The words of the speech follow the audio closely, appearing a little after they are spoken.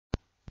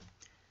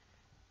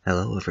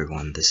Hello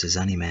everyone, this is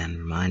Anyman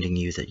reminding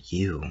you that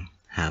you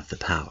have the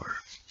power.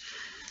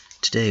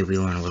 Today we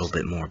learn a little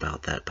bit more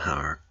about that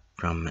power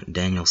from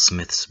Daniel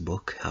Smith's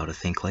book, How to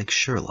Think Like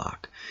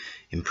Sherlock.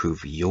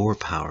 Improve your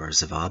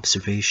powers of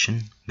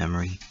observation,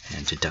 memory,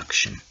 and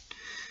deduction.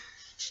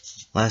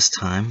 Last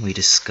time we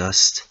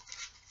discussed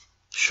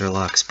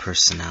Sherlock's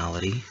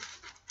personality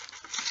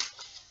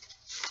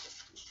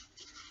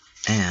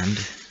and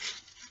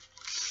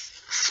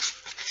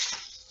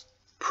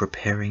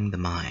preparing the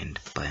mind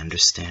by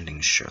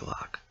understanding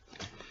Sherlock.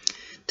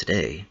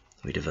 Today,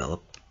 we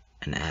develop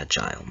an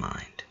agile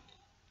mind.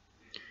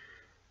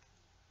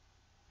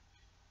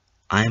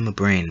 I am a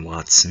brain,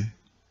 Watson.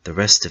 The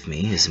rest of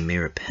me is a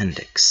mere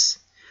appendix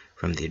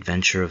from the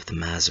adventure of the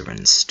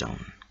Mazarin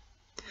stone.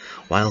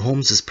 While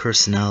Holmes's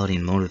personality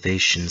and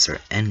motivations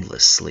are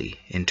endlessly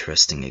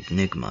interesting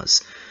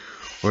enigmas,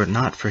 were it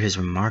not for his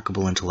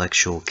remarkable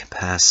intellectual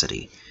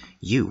capacity,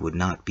 you would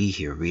not be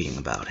here reading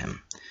about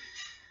him.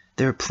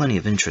 There are plenty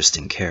of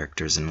interesting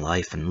characters in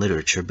life and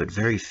literature, but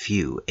very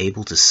few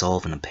able to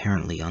solve an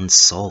apparently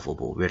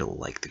unsolvable riddle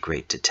like the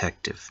great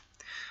detective.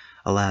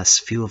 Alas,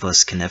 few of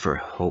us can ever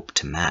hope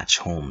to match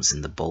Holmes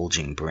in the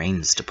bulging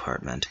brains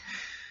department.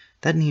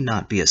 That need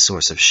not be a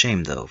source of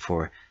shame, though,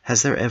 for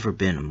has there ever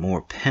been a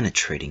more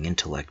penetrating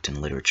intellect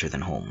in literature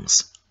than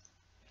Holmes?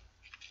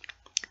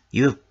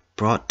 You have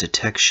brought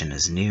detection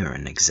as near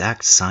an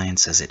exact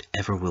science as it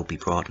ever will be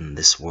brought in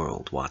this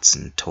world,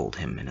 Watson told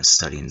him in A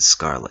Study in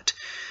Scarlet,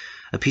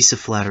 a piece of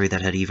flattery that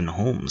had even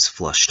Holmes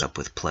flushed up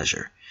with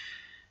pleasure.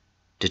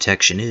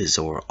 Detection is,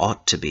 or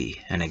ought to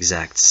be, an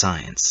exact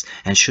science,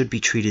 and should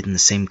be treated in the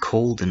same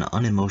cold and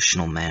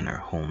unemotional manner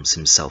Holmes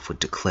himself would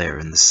declare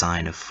in The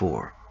Sign of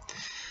Four.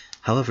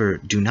 However,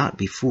 do not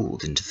be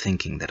fooled into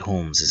thinking that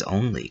Holmes is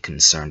only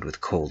concerned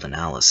with cold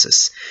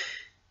analysis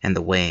and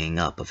the weighing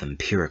up of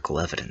empirical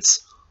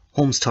evidence.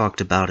 Holmes talked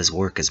about his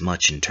work as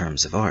much in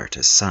terms of art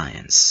as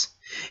science.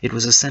 It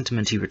was a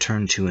sentiment he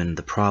returned to in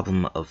The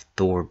Problem of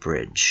Thor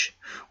Bridge,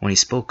 when he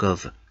spoke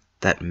of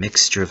that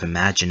mixture of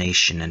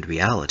imagination and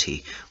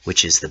reality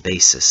which is the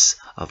basis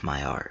of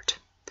my art.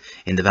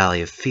 In The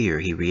Valley of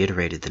Fear, he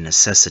reiterated the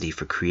necessity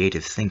for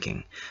creative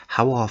thinking.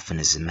 How often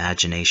is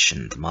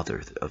imagination the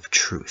mother of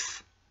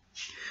truth?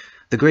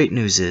 The great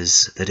news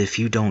is that if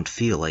you don't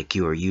feel like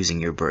you are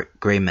using your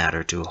gray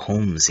matter to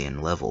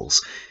Holmesian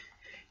levels,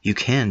 you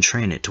can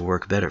train it to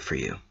work better for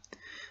you.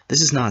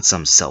 This is not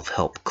some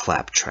self-help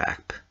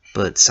claptrap,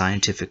 but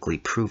scientifically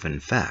proven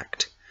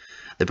fact.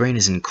 The brain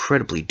is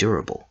incredibly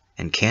durable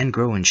and can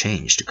grow and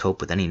change to cope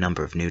with any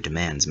number of new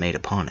demands made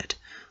upon it.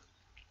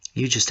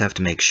 You just have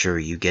to make sure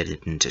you get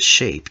it into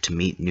shape to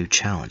meet new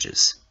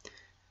challenges.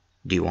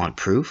 Do you want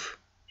proof?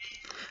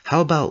 How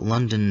about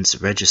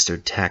London's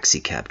registered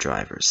taxicab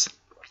drivers?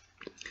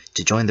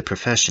 To join the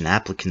profession,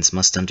 applicants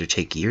must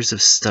undertake years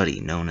of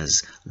study known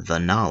as the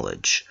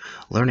knowledge,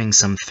 learning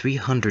some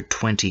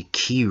 320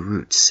 key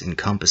routes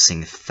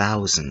encompassing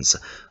thousands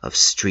of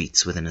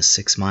streets within a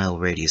 6-mile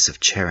radius of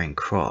Charing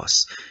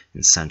Cross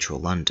in central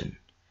London.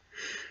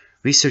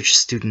 Research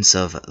students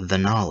of the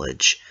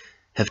knowledge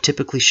have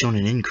typically shown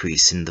an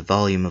increase in the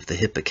volume of the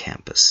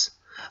hippocampus,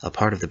 a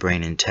part of the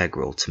brain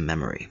integral to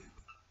memory.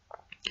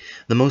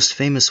 The most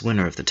famous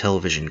winner of the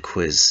television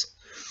quiz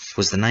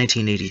was the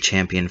 1980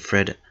 champion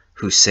Fred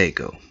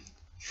Husego,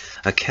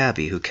 a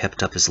cabbie who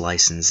kept up his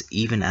license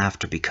even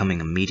after becoming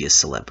a media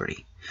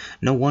celebrity.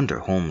 No wonder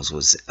Holmes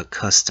was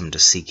accustomed to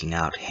seeking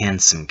out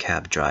handsome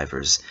cab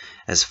drivers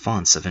as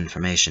fonts of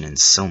information in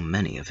so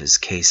many of his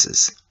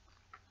cases.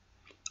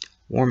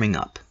 Warming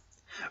up.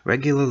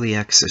 Regularly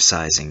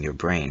exercising your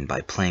brain by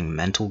playing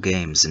mental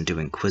games and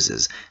doing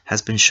quizzes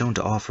has been shown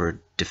to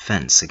offer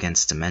defense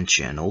against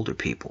dementia in older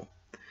people.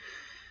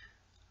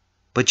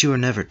 But you are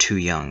never too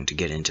young to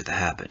get into the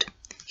habit.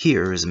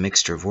 Here is a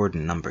mixture of word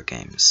and number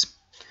games.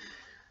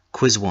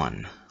 Quiz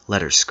 1.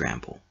 Letter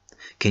Scramble.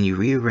 Can you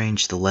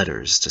rearrange the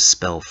letters to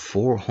spell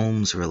 4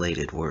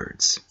 Holmes-related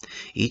words?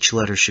 Each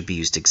letter should be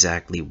used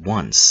exactly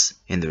once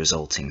in the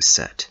resulting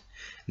set.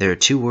 There are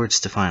 2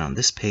 words to find on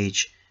this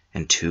page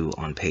and 2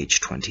 on page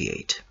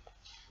 28.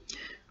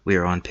 We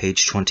are on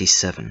page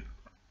 27.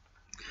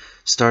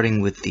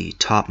 Starting with the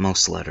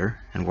topmost letter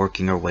and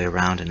working our way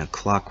around in a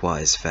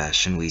clockwise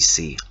fashion, we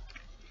see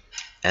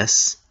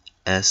S,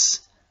 S,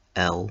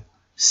 L,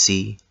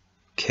 C,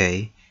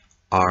 K,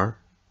 R,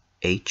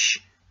 H,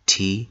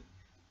 T,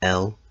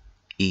 L,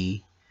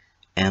 E,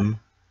 M,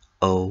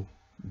 O,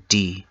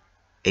 D,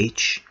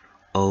 H,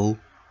 O,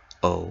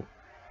 O,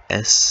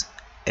 S,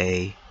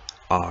 A,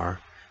 R,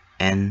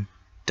 N,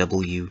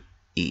 W,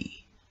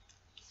 E.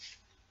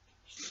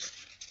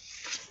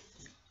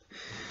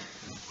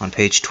 On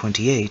page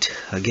 28,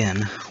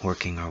 again,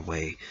 working our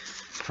way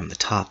from the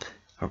top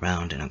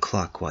around in a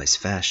clockwise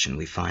fashion,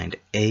 we find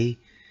A,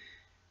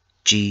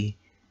 G,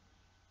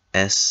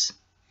 S,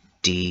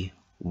 D,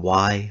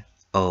 Y,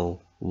 O,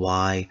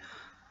 Y,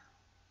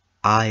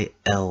 I,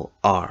 L,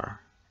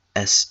 R,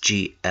 S,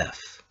 G,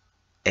 F,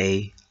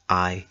 A,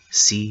 I,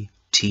 C,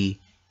 T,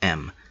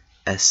 M,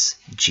 S,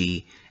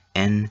 G,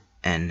 N,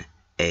 N,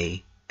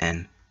 A,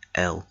 N,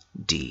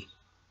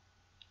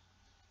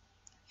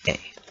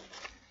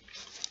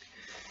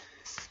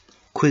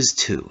 Quiz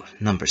 2,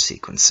 number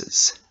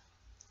sequences.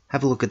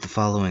 Have a look at the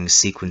following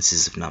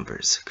sequences of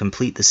numbers.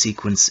 Complete the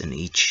sequence in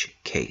each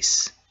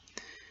case.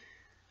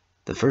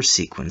 The first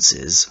sequence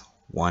is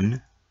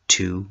 1,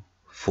 2,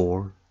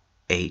 4,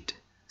 8,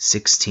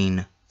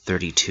 16,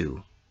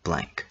 32,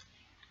 blank.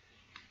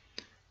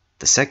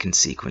 The second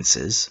sequence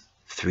is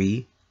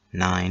 3,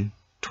 9,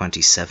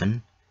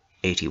 27,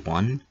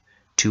 81,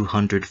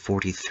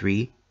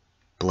 243,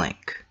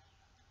 blank.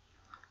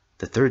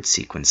 The third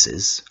sequence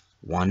is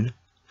 1,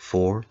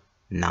 4,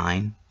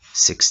 9,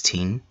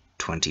 16,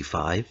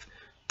 25,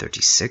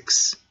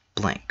 36,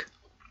 blank.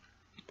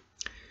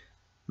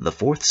 The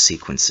fourth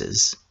sequence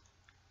is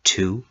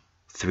 2,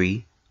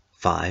 3,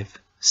 5,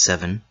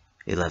 7,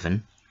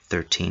 11,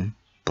 13,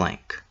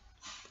 blank.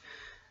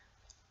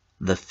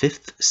 The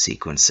fifth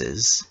sequence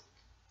is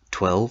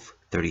 12,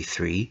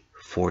 33,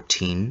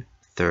 14,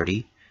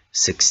 30,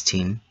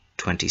 16,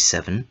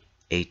 27,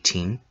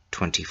 18,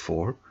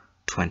 24,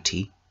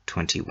 20,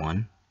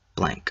 21,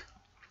 blank.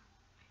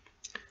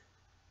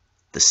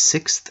 The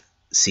sixth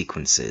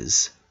sequence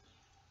is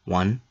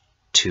 1,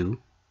 2,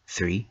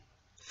 3,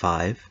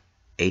 5,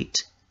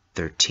 8,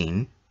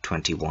 13,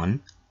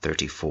 21,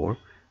 34,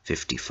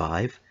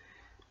 55,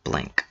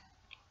 blank.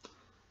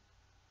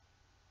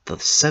 The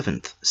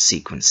seventh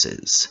sequence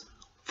is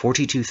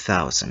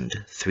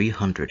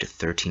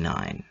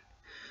 42,339,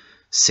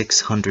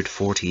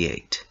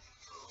 648,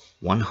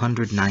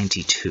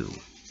 192,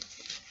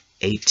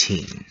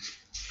 18,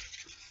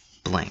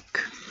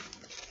 blank.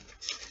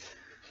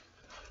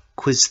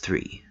 Quiz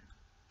 3,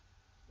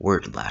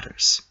 word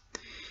ladders.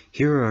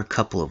 Here are a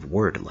couple of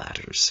word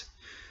ladders.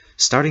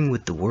 Starting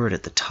with the word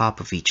at the top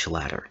of each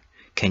ladder,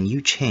 can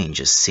you change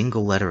a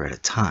single letter at a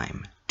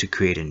time to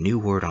create a new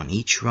word on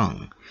each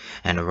rung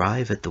and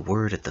arrive at the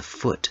word at the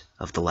foot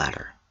of the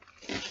ladder?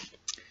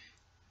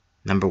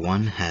 Number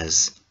 1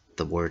 has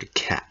the word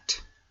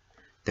cat.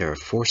 There are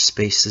 4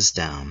 spaces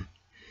down,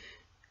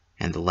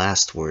 and the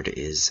last word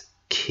is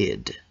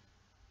kid.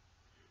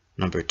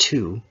 Number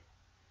 2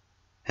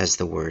 has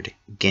the word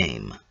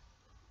game.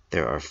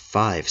 There are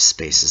 5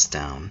 spaces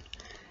down,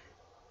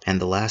 and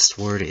the last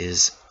word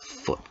is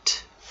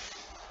foot.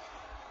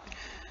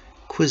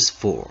 Quiz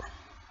 4,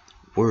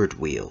 word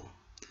wheel.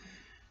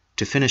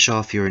 To finish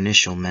off your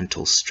initial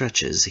mental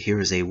stretches, here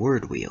is a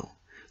word wheel.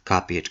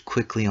 Copy it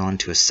quickly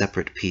onto a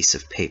separate piece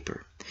of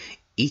paper.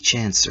 Each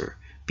answer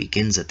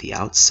begins at the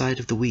outside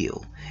of the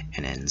wheel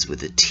and ends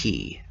with a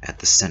T at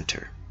the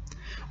center.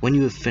 When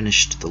you have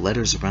finished, the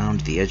letters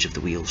around the edge of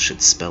the wheel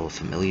should spell a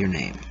familiar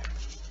name.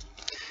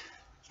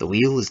 The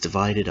wheel is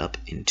divided up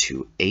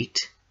into 8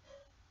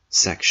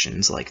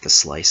 sections like the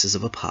slices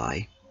of a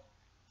pie.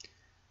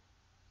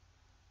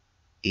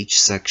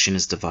 Each section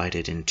is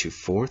divided into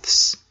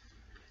fourths,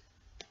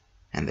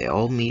 and they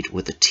all meet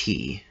with a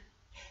T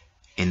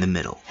in the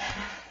middle.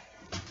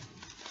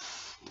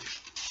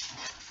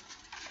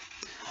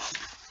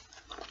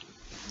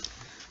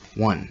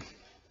 One.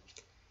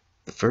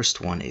 The first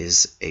one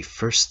is a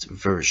first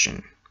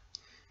version.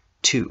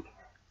 2.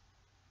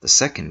 The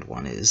second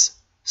one is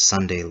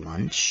Sunday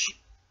lunch.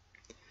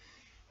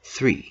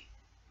 3.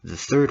 The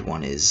third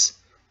one is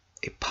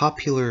a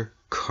popular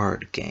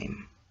card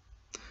game.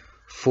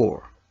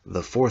 4.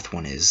 The fourth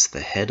one is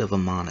the head of a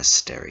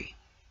monastery.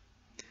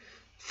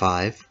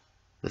 5.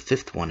 The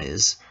fifth one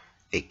is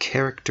a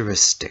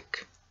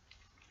characteristic.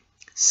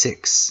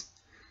 6.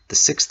 The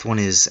sixth one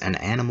is an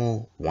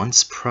animal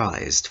once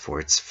prized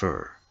for its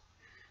fur.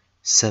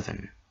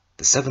 7.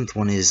 The seventh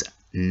one is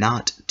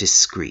not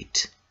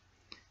discreet.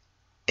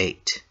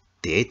 8.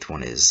 The eighth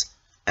one is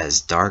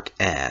as dark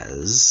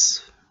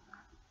as...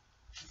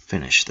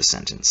 Finish the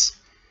sentence.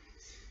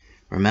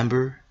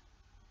 Remember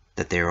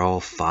that they are all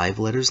 5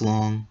 letters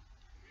long,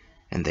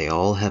 and they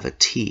all have a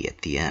T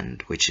at the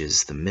end, which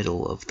is the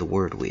middle of the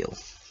word wheel.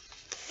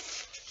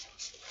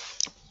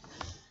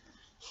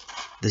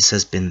 This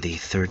has been the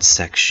third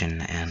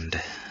section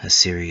and a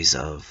series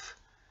of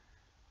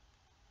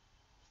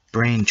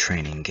brain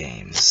training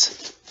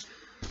games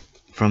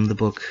from the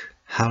book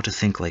How to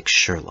Think Like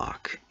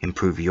Sherlock,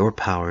 Improve Your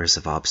Powers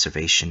of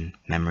Observation,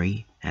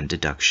 Memory, and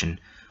Deduction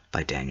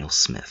by Daniel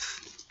Smith.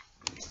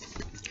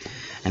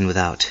 And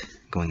without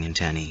going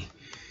into any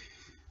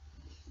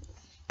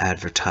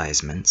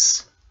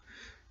advertisements,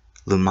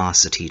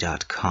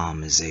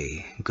 Lumosity.com is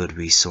a good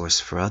resource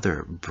for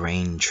other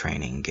brain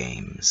training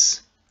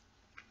games.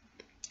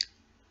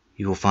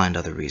 You will find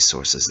other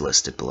resources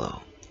listed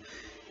below.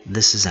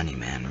 This is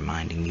Anyman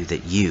reminding you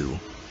that you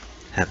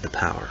have the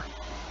power.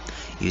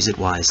 Use it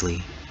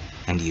wisely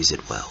and use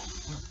it well.